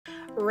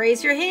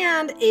Raise your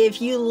hand if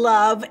you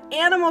love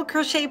animal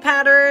crochet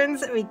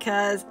patterns,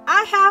 because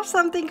I have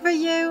something for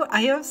you.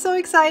 I am so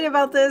excited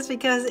about this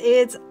because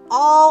it's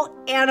all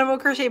animal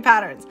crochet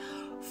patterns.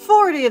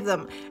 40 of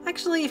them.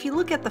 Actually, if you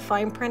look at the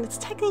fine print, it's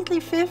technically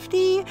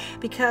 50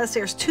 because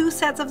there's 2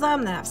 sets of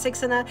them that have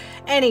 6 in it.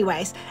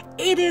 Anyways,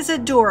 it is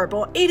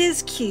adorable, it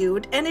is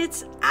cute, and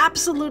it's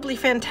absolutely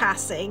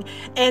fantastic,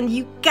 and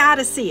you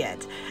gotta see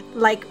it.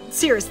 Like,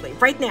 seriously,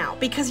 right now,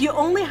 because you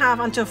only have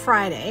until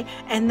Friday,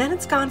 and then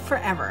it's gone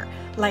forever.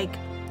 Like,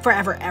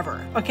 forever,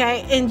 ever,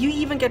 okay? And you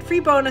even get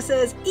free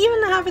bonuses,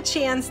 even have a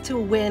chance to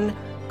win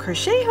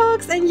crochet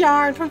hooks and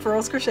yarn from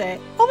Furls Crochet.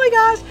 Oh my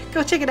gosh,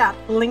 go check it out.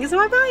 Link is in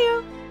my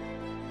bio.